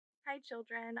Hi,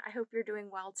 children. I hope you're doing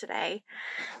well today.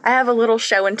 I have a little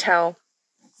show and tell.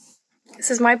 This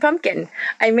is my pumpkin.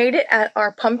 I made it at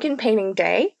our pumpkin painting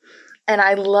day, and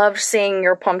I loved seeing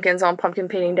your pumpkins on pumpkin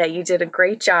painting day. You did a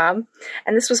great job.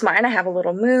 And this was mine. I have a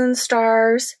little moon,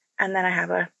 stars, and then I have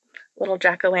a little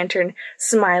jack-o'-lantern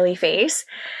smiley face.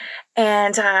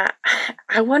 And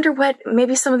I wonder what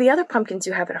maybe some of the other pumpkins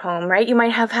you have at home, right? You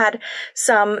might have had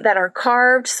some that are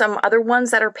carved, some other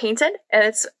ones that are painted, and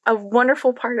it's a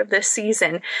wonderful part of this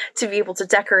season to be able to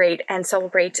decorate and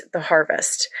celebrate the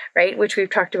harvest, right? Which we've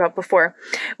talked about before.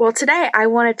 Well, today I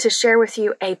wanted to share with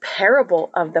you a parable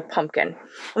of the pumpkin.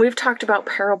 We've talked about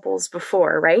parables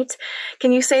before, right?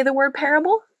 Can you say the word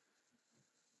parable?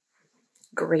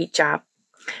 Great job.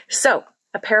 So,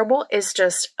 a parable is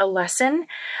just a lesson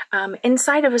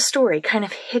inside of a story, kind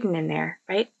of hidden in there,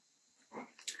 right?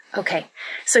 Okay,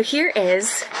 so here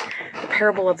is the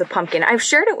parable of the pumpkin. I've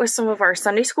shared it with some of our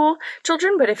Sunday school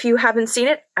children, but if you haven't seen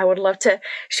it, I would love to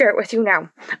share it with you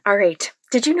now. All right,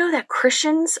 did you know that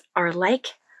Christians are like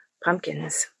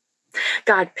pumpkins?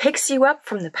 God picks you up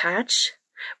from the patch,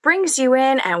 brings you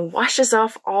in, and washes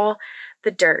off all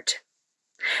the dirt.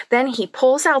 Then he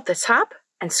pulls out the top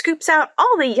and scoops out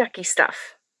all the yucky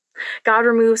stuff. God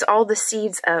removes all the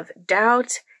seeds of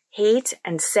doubt, hate,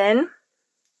 and sin.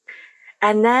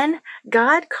 And then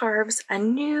God carves a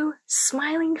new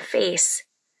smiling face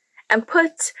and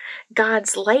puts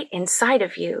God's light inside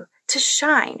of you to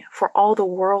shine for all the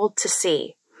world to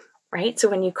see, right? So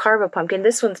when you carve a pumpkin,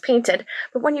 this one's painted,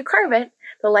 but when you carve it,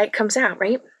 the light comes out,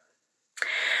 right?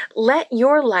 Let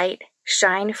your light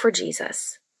shine for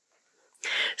Jesus.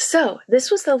 So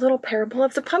this was the little parable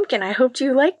of the pumpkin. I hoped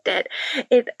you liked it.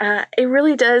 It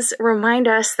really does remind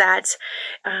us that,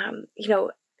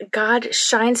 God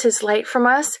shines his light from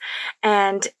us,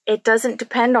 and it doesn't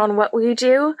depend on what we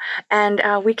do. And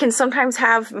we can sometimes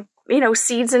have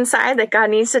seeds inside that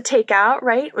God needs to take out,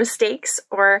 right? Mistakes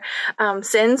or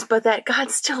sins, but that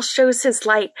God still shows his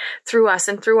light through us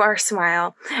and through our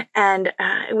smile. And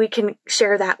we can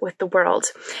share that with the world,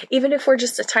 even if we're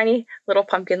just a tiny little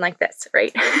pumpkin like this,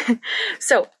 right?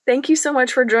 So thank you so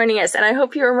much for joining us. And I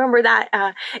hope you remember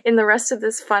that in the rest of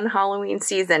this fun Halloween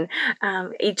season.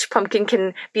 Each pumpkin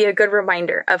can be a good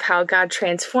reminder of how God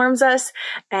transforms us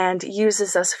and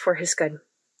uses us for his good.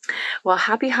 Well,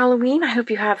 happy Halloween. I hope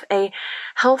you have a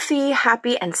healthy,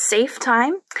 happy, and safe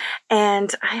time.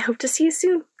 And I hope to see you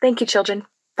soon. Thank you, children.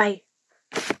 Bye.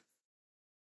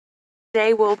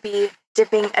 Today we'll be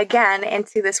dipping again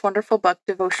into this wonderful book,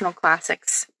 Devotional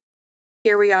Classics.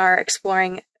 Here we are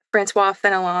exploring Francois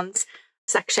Fenelon's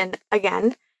section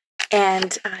again.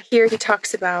 And here he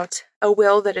talks about a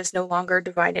will that is no longer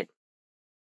divided.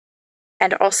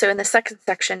 And also in the second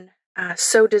section,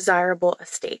 so desirable a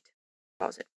state,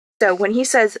 calls it. So when he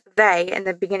says they in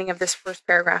the beginning of this first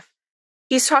paragraph,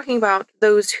 he's talking about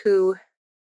those who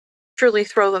truly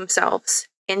throw themselves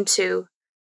into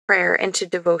prayer, into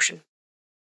devotion.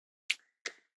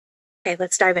 Okay,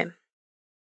 let's dive in.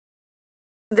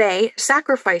 They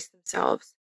sacrifice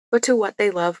themselves, but to what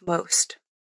they love most.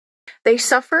 They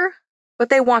suffer, but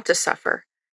they want to suffer,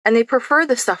 and they prefer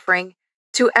the suffering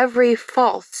to every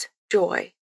false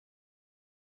joy.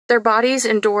 Their bodies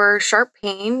endure sharp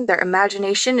pain, their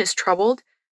imagination is troubled,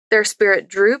 their spirit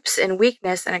droops in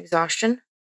weakness and exhaustion,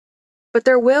 but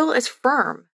their will is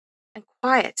firm and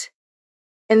quiet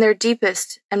in their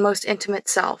deepest and most intimate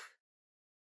self.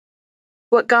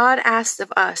 What God asks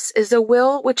of us is a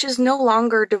will which is no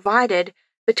longer divided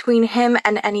between him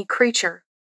and any creature.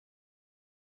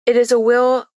 It is a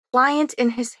will pliant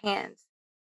in his hands,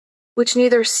 which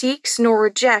neither seeks nor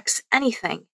rejects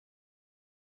anything,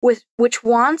 which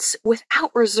wants without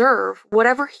reserve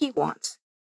whatever he wants,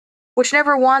 which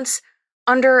never wants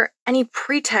under any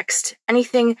pretext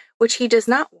anything which he does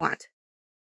not want.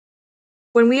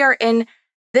 When we are in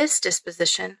this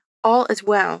disposition, all is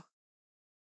well,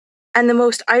 and the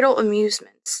most idle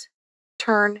amusements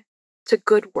turn to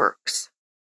good works.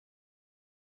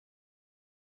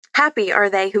 Happy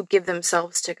are they who give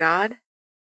themselves to God.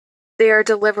 They are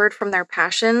delivered from their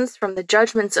passions, from the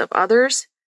judgments of others,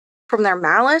 from their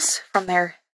malice, from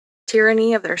their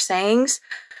tyranny of their sayings,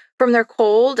 from their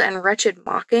cold and wretched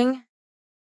mocking,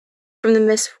 from the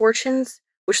misfortunes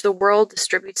which the world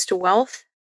distributes to wealth,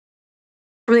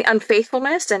 from the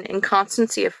unfaithfulness and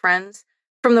inconstancy of friends,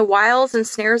 from the wiles and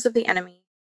snares of the enemy,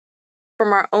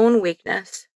 from our own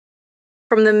weakness,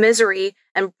 from the misery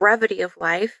and brevity of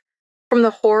life, from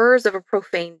the horrors of a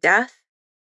profane death,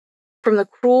 from the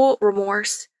cruel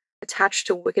remorse attached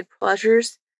to wicked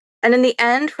pleasures, and in the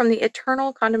end, from the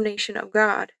eternal condemnation of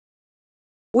God.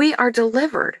 We are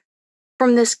delivered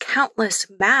from this countless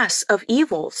mass of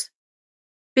evils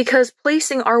Because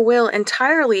placing our will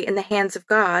entirely in the hands of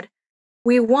God,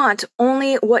 we want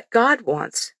only what God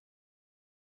wants.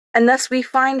 And thus we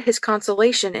find his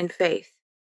consolation in faith,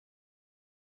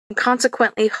 and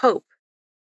consequently hope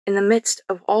in the midst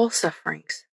of all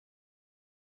sufferings.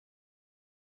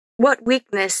 What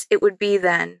weakness it would be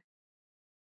then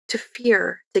to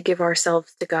fear to give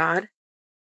ourselves to God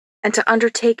and to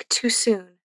undertake too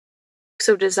soon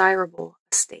so desirable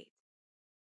a state.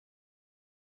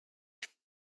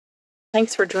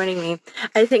 Thanks for joining me.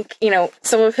 I think,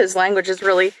 some of his language is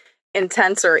really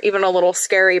intense or even a little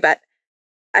scary, but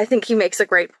I think he makes a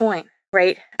great point,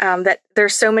 right? That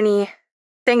there's so many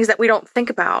things that we don't think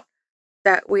about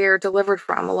that we're delivered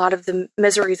from, a lot of the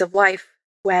miseries of life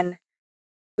when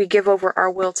we give over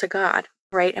our will to God,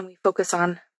 right? And we focus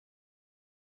on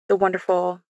the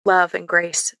wonderful love and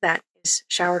grace that is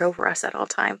showered over us at all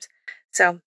times.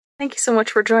 So thank you so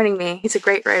much for joining me. He's a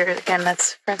great writer. Again,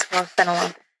 that's Francois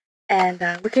Fenelon. And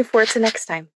looking forward to next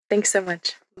time. Thanks so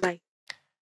much. Bye.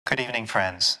 Good evening,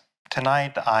 friends.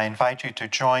 Tonight, I invite you to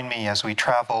join me as we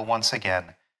travel once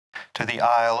again to the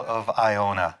Isle of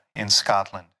Iona in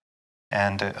Scotland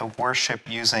and worship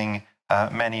using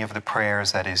many of the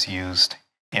prayers that is used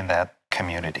in that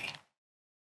community.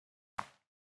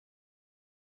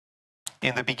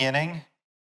 In the beginning,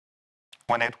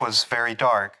 when it was very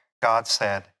dark, God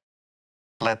said,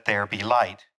 "Let there be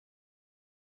light,"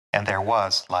 and there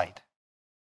was light.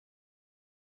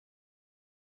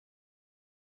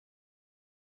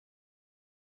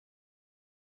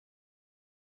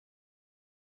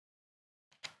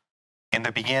 In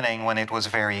the beginning, when it was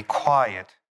very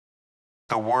quiet,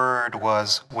 the Word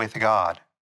was with God,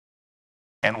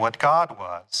 and what God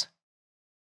was,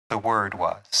 the Word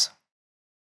was.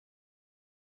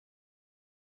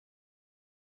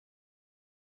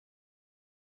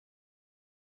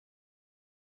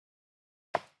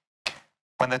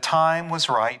 When the time was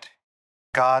right,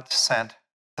 God sent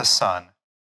the Son.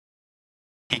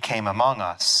 He came among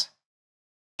us.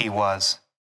 He was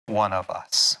one of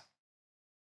us.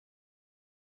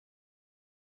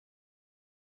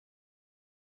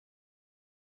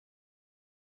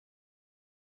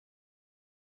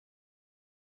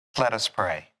 Let us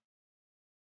pray.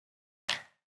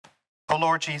 O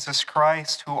Lord Jesus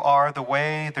Christ, who are the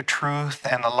way, the truth,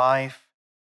 and the life,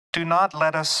 do not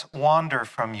let us wander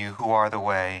from you who are the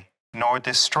way, nor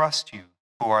distrust you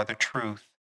who are the truth,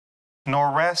 nor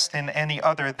rest in any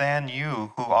other than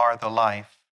you who are the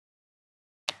life.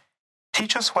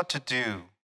 Teach us what to do,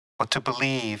 what to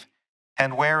believe,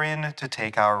 and wherein to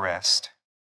take our rest.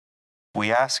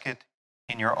 We ask it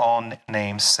in your own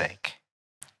name's sake.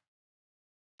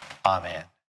 Amen.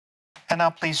 And now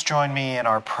please join me in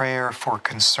our prayer for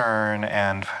concern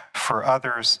and for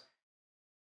others.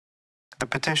 The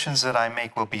petitions that I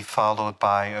make will be followed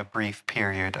by a brief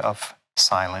period of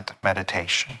silent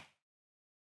meditation.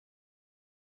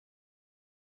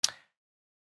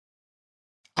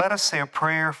 Let us say a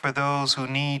prayer for those who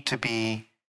need to be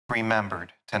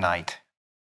remembered tonight.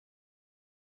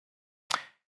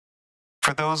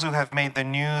 For those who have made the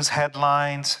news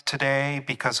headlines today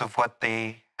because of what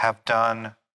they have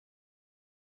done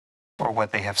or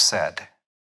what they have said.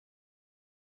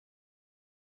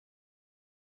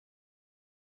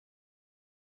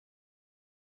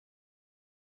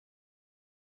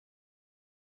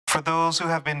 For those who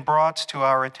have been brought to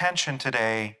our attention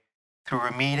today through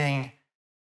a meeting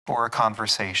or a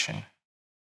conversation.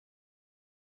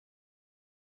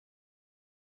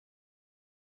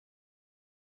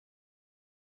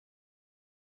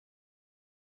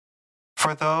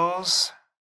 For those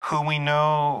who we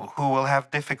know who will have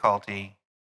difficulty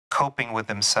coping with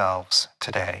themselves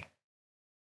today.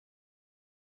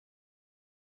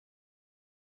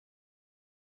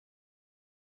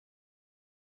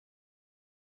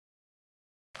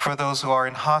 For those who are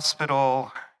in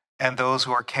hospital and those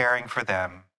who are caring for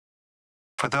them.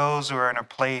 For those who are in a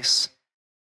place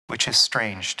which is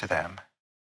strange to them.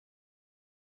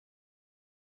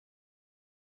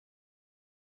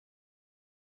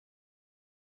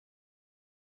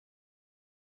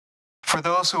 For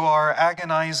those who are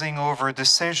agonizing over a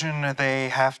decision they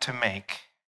have to make.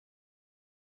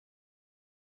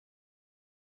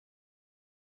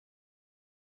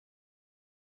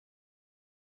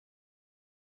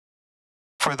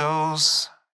 For those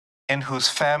in whose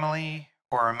family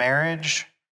or marriage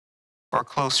or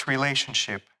close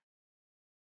relationship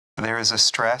there is a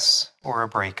stress or a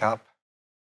breakup.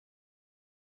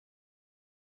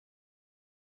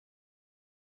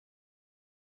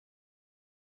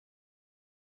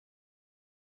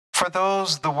 For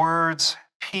those, the words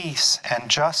peace and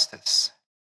justice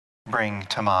bring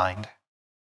to mind.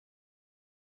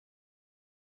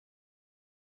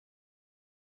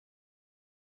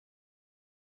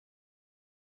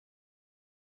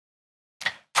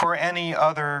 for any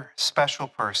other special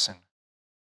person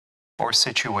or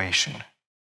situation.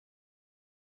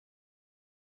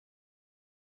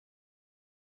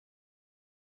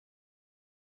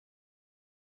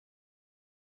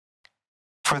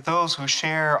 For those who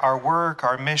share our work,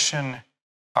 our mission,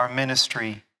 our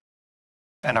ministry,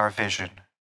 and our vision.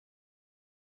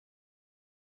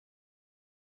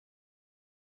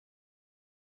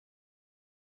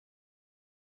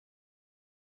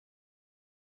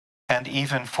 And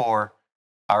even for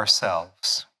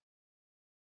ourselves.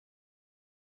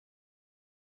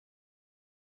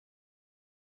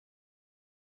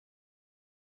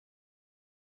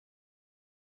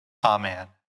 Amen.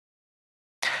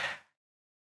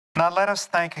 Now let us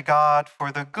thank God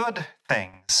for the good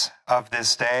things of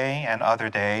this day and other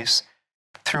days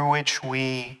through which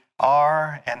we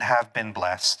are and have been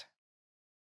blessed.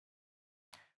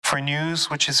 For news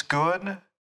which is good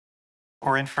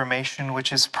or information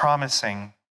which is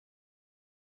promising.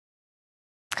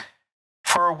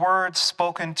 For a word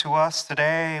spoken to us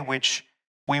today which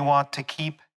we want to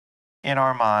keep in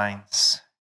our minds.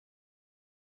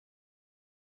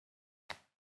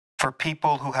 For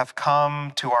people who have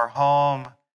come to our home,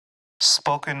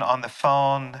 spoken on the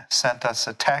phone, sent us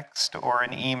a text or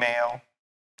an email,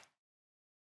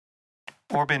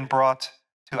 or been brought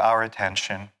to our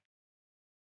attention.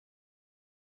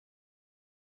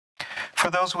 For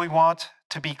those we want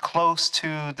to be close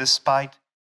to despite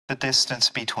the distance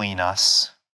between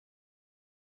us.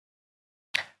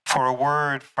 For a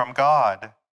word from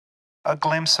God, a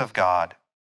glimpse of God,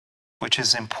 which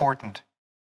is important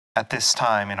at this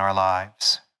time in our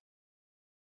lives.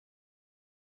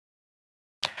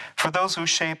 For those who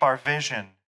shape our vision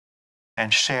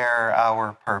and share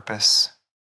our purpose.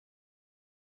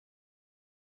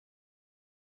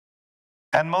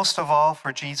 And most of all,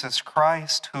 for Jesus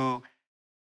Christ, who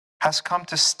has come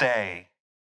to stay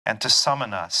and to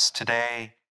summon us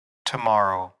today,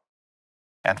 tomorrow,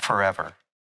 and forever.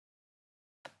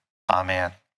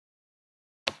 Amen.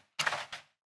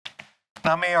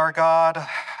 Now may our God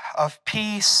of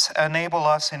peace enable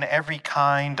us in every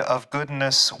kind of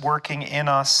goodness, working in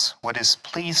us what is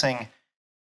pleasing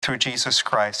through Jesus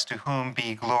Christ, to whom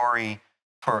be glory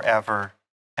forever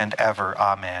and ever.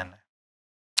 Amen.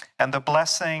 And the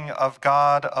blessing of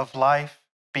God of life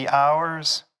be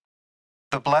ours,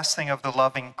 the blessing of the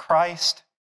loving Christ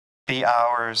be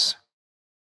ours,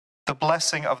 the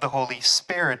blessing of the Holy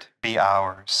Spirit be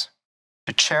ours,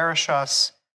 to cherish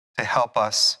us, to help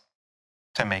us,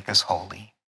 to make us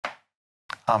holy.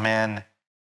 Amen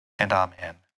and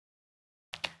amen.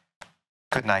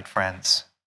 Good night, friends.